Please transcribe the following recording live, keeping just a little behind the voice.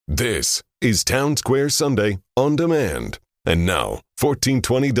This is Town Square Sunday on demand. And now,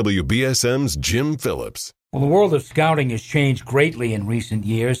 1420 WBSM's Jim Phillips. Well, the world of scouting has changed greatly in recent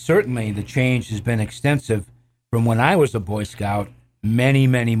years. Certainly, the change has been extensive from when I was a Boy Scout many,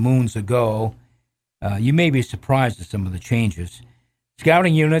 many moons ago. You may be surprised at some of the changes.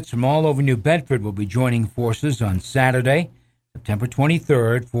 Scouting units from all over New Bedford will be joining forces on Saturday, September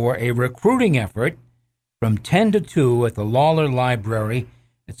 23rd, for a recruiting effort from 10 to 2 at the Lawler Library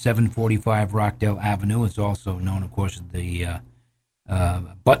at 745 Rockdale Avenue. It's also known, of course, as the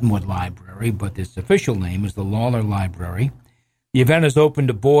Buttonwood Library, but its official name is the Lawler Library. The event is open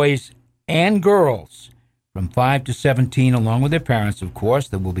to boys and girls from 5 to 17, along with their parents, of course.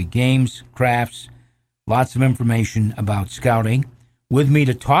 There will be games, crafts, lots of information about scouting. With me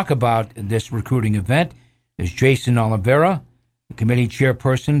to talk about this recruiting event is Jason Olivera, the committee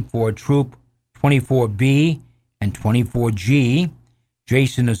chairperson for Troop 24B and 24G.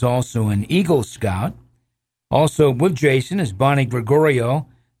 Jason is also an Eagle Scout. Also with Jason is Bonnie Gregorio,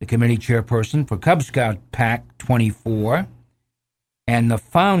 the committee chairperson for Cub Scout Pack 24, and the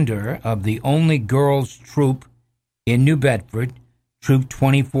founder of the only girls troop in New Bedford, Troop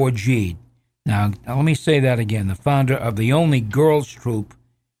 24G. Now, let me say that again. The founder of the only girls troop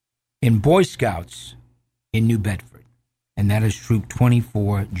in Boy Scouts in New Bedford, and that is Troop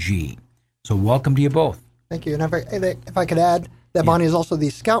 24G. So welcome to you both. Thank you. And if I could add that Bonnie is also the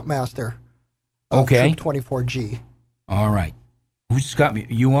Scoutmaster of Troop 24G. All right. Who's Scout?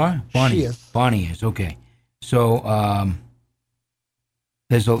 You are? Bonnie. She is. Bonnie is. Okay. So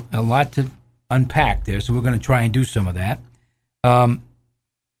there's a lot to unpack there, so we're going to try and do some of that.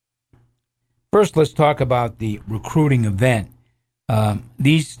 First, let's talk about the recruiting event.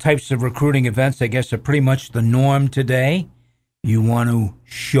 These types of recruiting events, I guess, are pretty much the norm today. You want to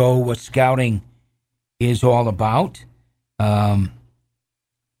show what scouting is all about.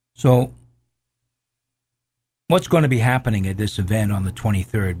 So what's going to be happening at this event on the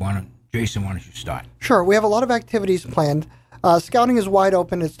 23rd? Jason, why don't you start? Sure. We have a lot of activities planned. Scouting is wide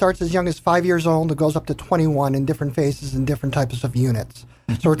open. It starts as young as 5 years old. It goes up to 21 in different phases and different types of units.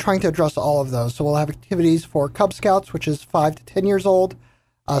 So we're trying to address all of those. So we'll have activities for Cub Scouts, which is 5 to 10 years old,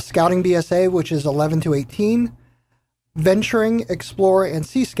 Scouting BSA, which is 11 to 18, Venturing, Explorer, and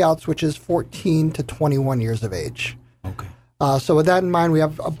Sea Scouts, which is 14 to 21 years of age. Okay. So with that in mind, we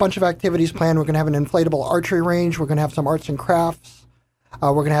have a bunch of activities planned. We're going to have an inflatable archery range. We're going to have some arts and crafts.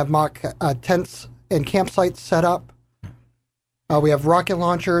 We're going to have mock tents and campsites set up. We have rocket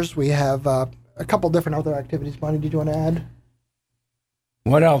launchers. We have a couple different other activities. Bonnie, did you want to add?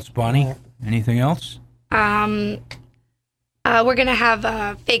 What else, Bonnie? Anything else? We're going to have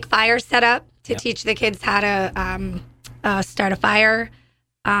a fake fire set up to teach the kids how to start a fire.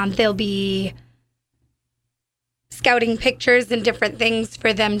 There'll be scouting pictures and different things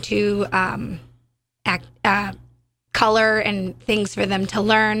for them to color and things for them to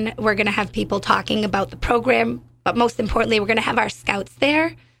learn. We're going to have people talking about the program, but most importantly, we're going to have our scouts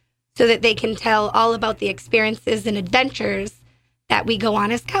there so that they can tell all about the experiences and adventures that we go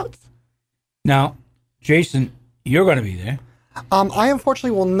on as scouts. Now, Jason, you're going to be there. I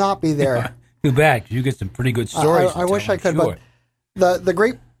unfortunately will not be there. Too bad, 'cause you get some pretty good stories. I wish I could, but the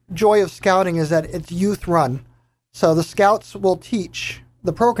great joy of scouting is that it's youth run. So the scouts will teach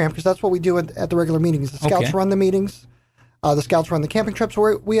the program, because that's what we do at the regular meetings. The scouts run the meetings. The scouts run the camping trips.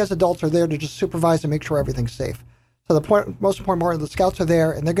 We as adults are there to just supervise and make sure everything's safe. So the most important part, the scouts are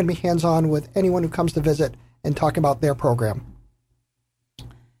there, and they're going to be hands-on with anyone who comes to visit and talk about their program.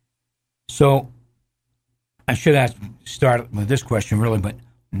 So I should start with this question, really, but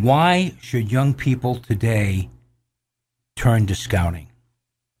why should young people today turn to scouting?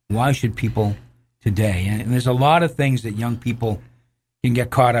 Why should people today? And there's a lot of things that young people can get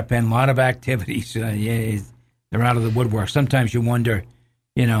caught up in, a lot of activities. They're out of the woodwork. Sometimes you wonder,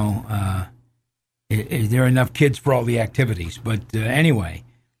 is there enough kids for all the activities? But anyway,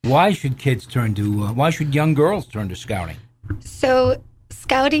 why should young girls turn to scouting? So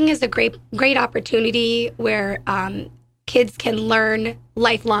scouting is a great opportunity where kids can learn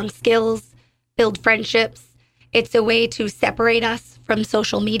lifelong skills, build friendships. It's a way to separate us from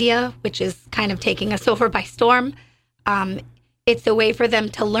social media, which is kind of taking us over by storm. It's a way for them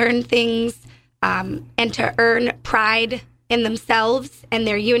to learn things and to earn pride in themselves and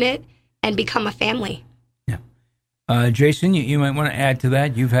their unit and become a family. Yeah. Jason, you might want to add to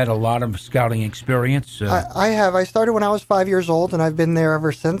that. You've had a lot of scouting experience. I have. I started when I was 5 years old, and I've been there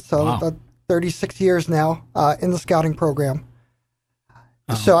ever since. So 36 years now in the scouting program.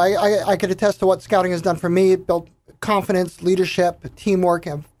 So I could attest to what scouting has done for me. It built confidence, leadership, teamwork,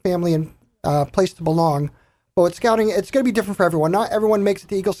 and family and place to belong. But with Scouting, it's going to be different for everyone. Not everyone makes it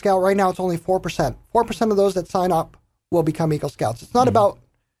to Eagle Scout. Right now, it's only 4%. 4% of those that sign up will become Eagle Scouts. It's not about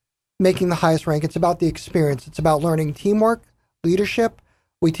making the highest rank. It's about the experience. It's about learning teamwork, leadership.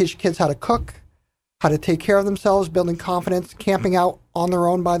 We teach kids how to cook, how to take care of themselves, building confidence, camping out on their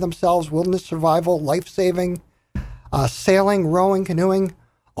own by themselves, wilderness survival, life-saving, sailing, rowing, canoeing.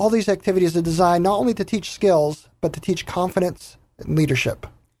 All these activities are designed not only to teach skills, but to teach confidence and leadership.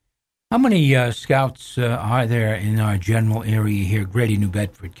 How many scouts are there in our general area here, Greater New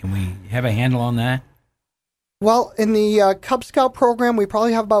Bedford? Can we have a handle on that? Well, in the Cub Scout program, we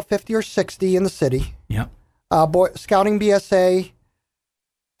probably have about 50 or 60 in the city. Yeah. Scouting BSA,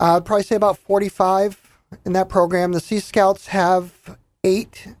 I'd probably say about 45 in that program. The Sea Scouts have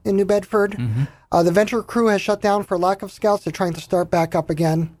 8 in New Bedford. Mm-hmm. The Venture Crew has shut down for lack of scouts. They're trying to start back up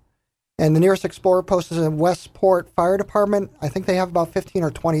again. And the nearest Explorer post is in Westport Fire Department. I think they have about 15 or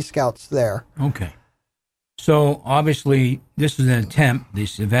 20 scouts there. Okay. So, obviously, this is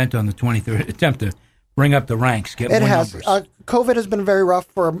this event on the 23rd, attempt to bring up the ranks, get more numbers. It has. COVID has been very rough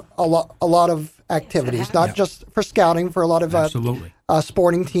for a lot of activities, not just for scouting, for a lot of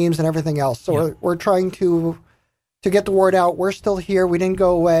sporting teams and everything else. So we're trying to get the word out. We're still here. We didn't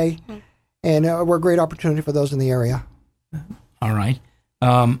go away. And we're a great opportunity for those in the area. All right.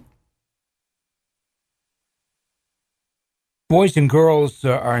 Boys and girls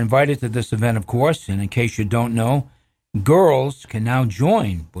are invited to this event, of course, and in case you don't know, girls can now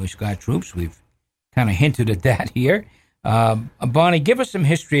join Boy Scout troops. We've kind of hinted at that here. Bonnie, give us some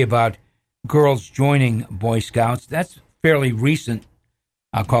history about girls joining Boy Scouts. That's fairly recent.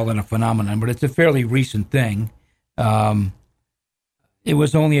 I'll call it a phenomenon, but it's a fairly recent thing. It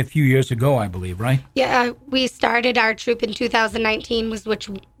was only a few years ago, I believe, right? Yeah, we started our troop in 2019,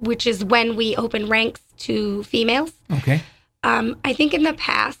 which is when we opened ranks to females. Okay. I think in the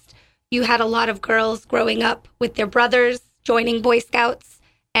past, you had a lot of girls growing up with their brothers, joining Boy Scouts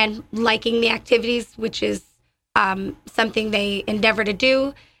and liking the activities, which is something they endeavor to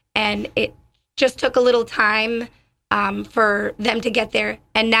do. And it just took a little time for them to get there.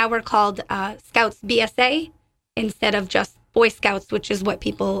 And now we're called Scouts BSA instead of just Boy Scouts, which is what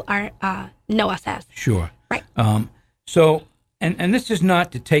people know us as. Sure. Right. So... And this is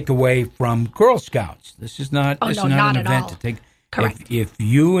not to take away from Girl Scouts. This is not. Oh, this no, is not not an at event all. to take. Correct. If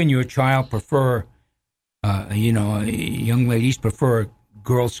you and your child prefer, young ladies prefer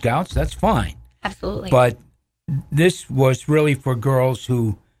Girl Scouts, that's fine. Absolutely. But this was really for girls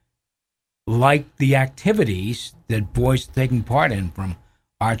who like the activities that boys are taking part in, from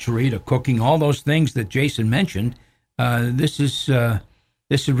archery to cooking, all those things that Jason mentioned. This is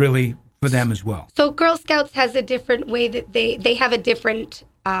really for them as well. So Girl Scouts has a different way that they have a different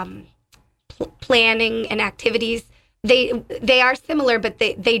planning and activities. They are similar, but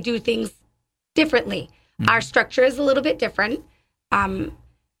they do things differently. Mm-hmm. Our structure is a little bit different, and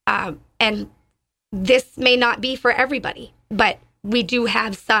this may not be for everybody, but we do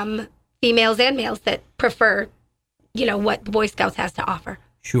have some females and males that prefer, what Boy Scouts has to offer.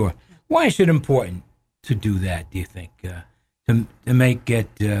 Sure. Why is it important to do that, do you think? To make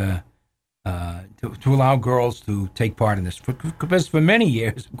it... to allow girls to take part in this, because for many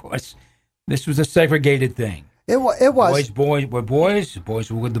years, of course, this was a segregated thing. It was. Boys were boys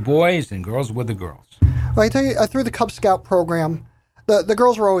were with the boys, and girls were with the girls. Well, I tell you, through the Cub Scout program, the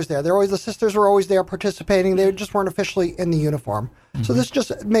girls were always there. The sisters were always there participating. They just weren't officially in the uniform. Mm-hmm. So this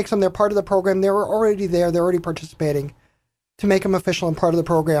just makes them, they're part of the program. They were already there. They're already participating to make them official and part of the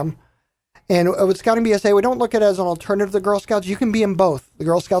program. And with Scouting BSA, we don't look at it as an alternative to the Girl Scouts. You can be in both, the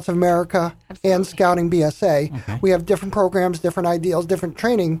Girl Scouts of America and Scouting BSA. Okay. We have different programs, different ideals, different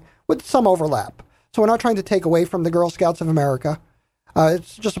training with some overlap. So we're not trying to take away from the Girl Scouts of America.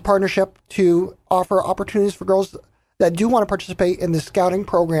 It's just a partnership to offer opportunities for girls that do want to participate in the Scouting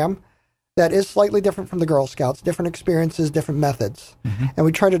program that is slightly different from the Girl Scouts, different experiences, different methods. Mm-hmm. And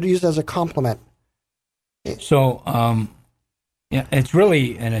we try to use it as a complement. So, it's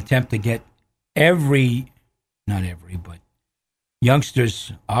really an attempt to get not every, but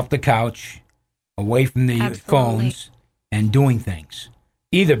youngsters off the couch, away from the phones, and doing things.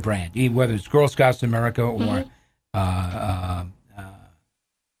 Either brand, whether it's Girl Scouts of America or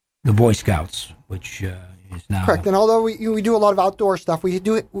the Boy Scouts, which is now correct. And although we do a lot of outdoor stuff, we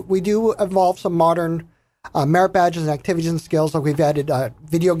do involve some modern merit badges and activities and skills. Like we've added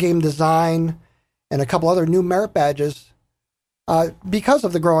video game design and a couple other new merit badges because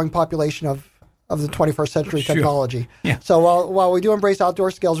of the growing population of the 21st century technology. Yeah. So while we do embrace outdoor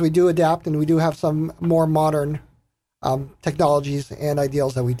skills, we do adapt, and we do have some more modern technologies and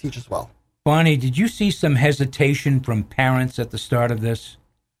ideals that we teach as well. Bonnie, did you see some hesitation from parents at the start of this?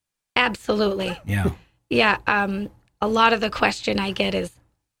 Absolutely. Yeah. Yeah, a lot of the question I get is,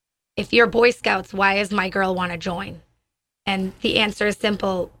 if you're Boy Scouts, why does my girl want to join? And the answer is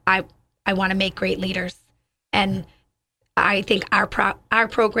simple. I want to make great leaders. And I think our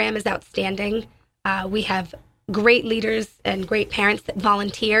program is outstanding. We have great leaders and great parents that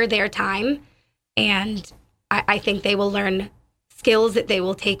volunteer their time. And I think they will learn skills that they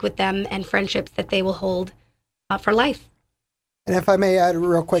will take with them and friendships that they will hold for life. And if I may add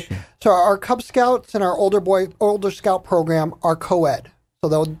real quick, so our Cub Scouts and our older Scout program are co-ed. So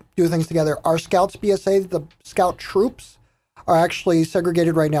they'll do things together. Our Scouts BSA, the Scout troops, are actually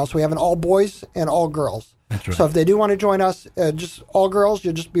segregated right now. So we have an all boys and all girls. That's right. So if they do want to join us, just all girls,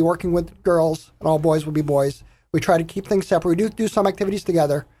 you'll just be working with girls, and all boys will be boys. We try to keep things separate. We do some activities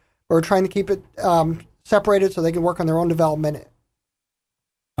together, but we're trying to keep it separated so they can work on their own development.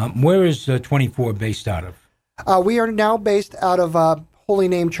 Where is 24 based out of? We are now based out of Holy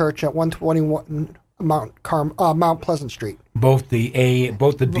Name Church at 121 Mount Pleasant Street. Both the B and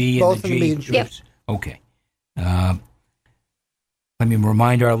the G. Yep. Okay. Let me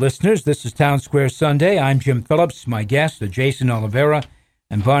remind our listeners, this is Town Square Sunday. I'm Jim Phillips. My guests are Jason Olivera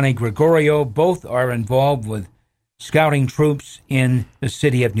and Bonnie Gregorio. Both are involved with scouting troops in the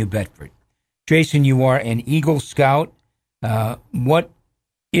city of New Bedford. Jason, you are an Eagle Scout. What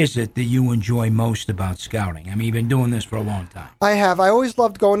is it that you enjoy most about scouting? I mean, you've been doing this for a long time. I have. I always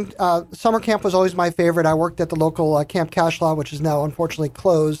loved going. Summer camp was always my favorite. I worked at the local Camp Cashlaw, which is now unfortunately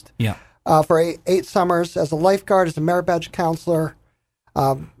closed. Yeah. For eight summers as a lifeguard, as a merit badge counselor.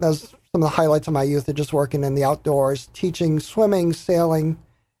 That was some of the highlights of my youth, of just working in the outdoors, teaching swimming, sailing,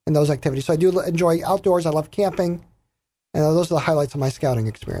 and those activities. So I do enjoy outdoors. I love camping. And those are the highlights of my scouting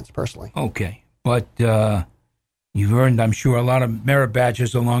experience, personally. Okay. But you've earned, I'm sure, a lot of merit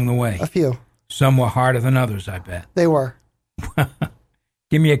badges along the way. A few. Some were harder than others, I bet. They were.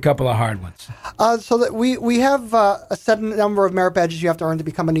 Give me a couple of hard ones. So that we have a set number of merit badges you have to earn to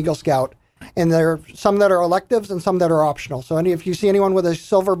become an Eagle Scout. And there are some that are electives and some that are optional. So if you see anyone with a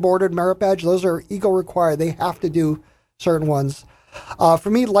silver bordered merit badge, those are Eagle required. They have to do certain ones. For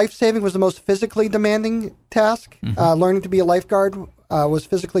me, life-saving was the most physically demanding task. Mm-hmm. Learning to be a lifeguard was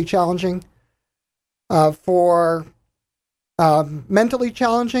physically challenging. For mentally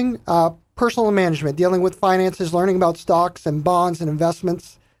challenging, personal management, dealing with finances, learning about stocks and bonds and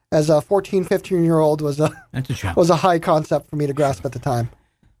investments as a 14, 15-year-old was a high concept for me to grasp at the time.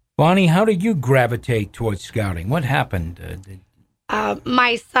 Bonnie, how did you gravitate towards scouting? What happened?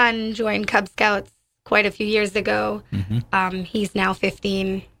 My son joined Cub Scouts quite a few years ago. Mm-hmm. He's now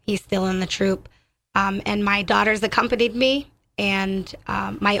 15. He's still in the troop. And my daughters accompanied me. And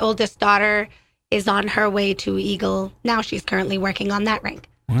my oldest daughter is on her way to Eagle. Now she's currently working on that rank.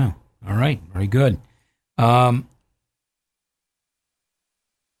 Wow. All right. Very good. So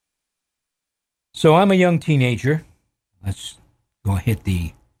I'm a young teenager. Let's go hit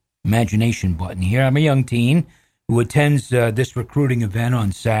the imagination button here. I'm a young teen who attends this recruiting event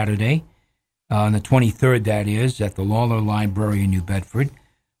on Saturday, on the 23rd, that is, at the Lawler Library in New Bedford.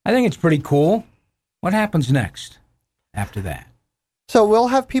 I think it's pretty cool. What happens next after that? So we'll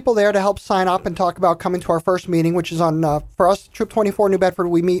have people there to help sign up and talk about coming to our first meeting, which is on, for us, Troop 24 New Bedford,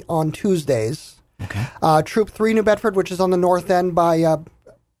 we meet on Tuesdays. Okay. Troop 3 New Bedford, which is on the north end by,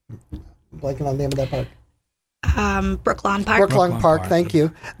 blanking on the name of that park. Brooklawn Park. Brooklawn Park, thank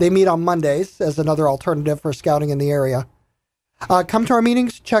you. They meet on Mondays as another alternative for scouting in the area. Come to our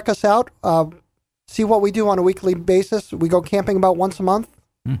meetings, check us out, see what we do on a weekly basis. We go camping about once a month.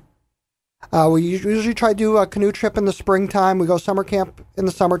 We usually try to do a canoe trip in the springtime. We go summer camp in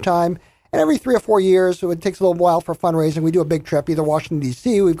the summertime. And every 3 or 4 years, so it takes a little while for fundraising, we do a big trip, either Washington,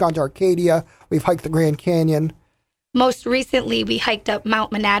 D.C., we've gone to Arcadia, we've hiked the Grand Canyon. Most recently, we hiked up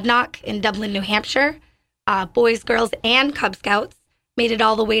Mount Monadnock in Dublin, New Hampshire. Boys, girls, and Cub Scouts made it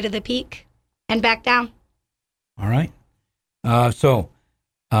all the way to the peak and back down. All right.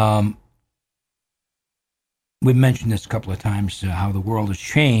 We've mentioned this a couple of times, how the world has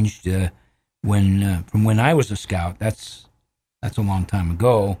changed from when I was a scout. That's a long time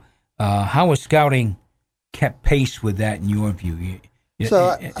ago. How has scouting kept pace with that in your view?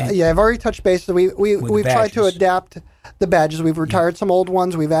 I've already touched base. We've tried to adapt the badges. We've retired some old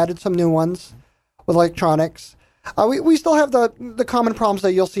ones. We've added some new ones with electronics. We still have the common problems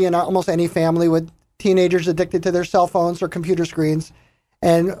that you'll see in almost any family with teenagers addicted to their cell phones or computer screens.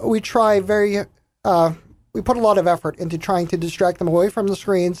 And we try we put a lot of effort into trying to distract them away from the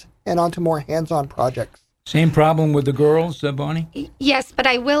screens and onto more hands-on projects. Same problem with the girls, Bonnie? Yes, but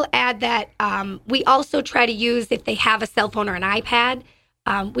I will add that we also try to use, if they have a cell phone or an iPad,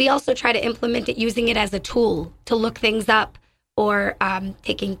 we also try to implement it using it as a tool to look things up or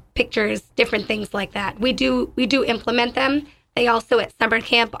taking pictures, different things like that. We do implement them. They also at summer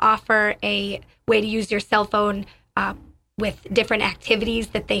camp offer a way to use your cell phone with different activities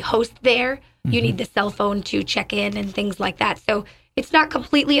that they host there. Mm-hmm. You need the cell phone to check in and things like that. So it's not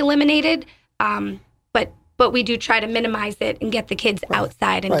completely eliminated, but we do try to minimize it and get the kids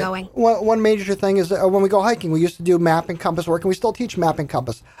outside and going. One major thing is when we go hiking, we used to do map and compass work, and we still teach map and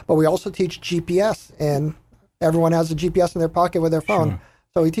compass, but we also teach GPS, and everyone has a GPS in their pocket with their phone. Sure.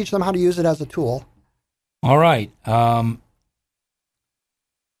 So we teach them how to use it as a tool. All right.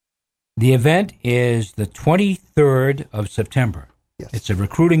 The event is the 23rd of September. Yes. It's a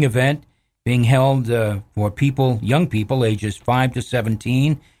recruiting event being held for young people, ages 5 to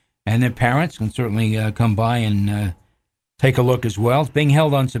 17, and their parents can certainly come by and take a look as well. It's being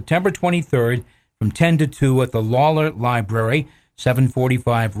held on September 23rd from 10 to 2 at the Lawler Library,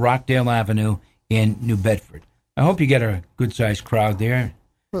 745 Rockdale Avenue in New Bedford. I hope you get a good-sized crowd there,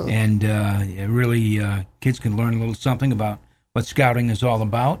 and really kids can learn a little something about what scouting is all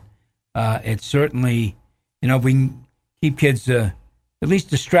about. It's certainly, if we can keep kids at least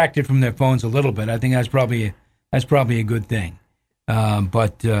distracted from their phones a little bit, I think that's probably a good thing.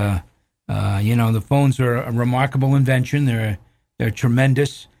 But the phones are a remarkable invention. They're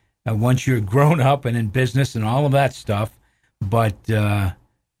tremendous once you're grown up and in business and all of that stuff. But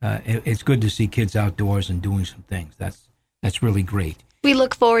it's good to see kids outdoors and doing some things. That's really great. We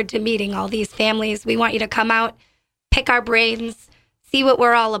look forward to meeting all these families. We want you to come out, pick our brains, see what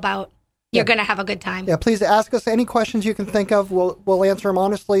we're all about. You're going to have a good time. Yeah, please ask us any questions you can think of. We'll answer them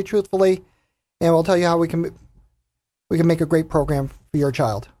honestly, truthfully, and we'll tell you how we can make a great program for your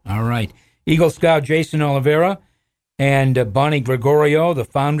child. All right. Eagle Scout Jason Olivera and Bonnie Gregorio, the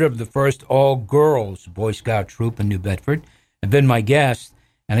founder of the first all-girls Boy Scout troop in New Bedford, have been my guests.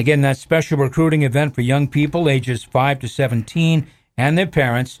 And again, that special recruiting event for young people ages 5 to 17 and their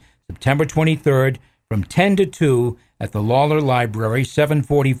parents, September 23rd from 10 to 2 at the Lawler Library,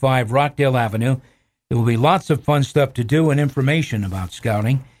 745 Rockdale Avenue. There will be lots of fun stuff to do and information about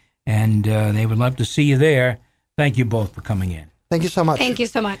scouting, and they would love to see you there. Thank you both for coming in. Thank you so much. Thank you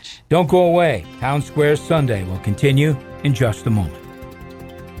so much. Don't go away. Town Square Sunday will continue in just a moment.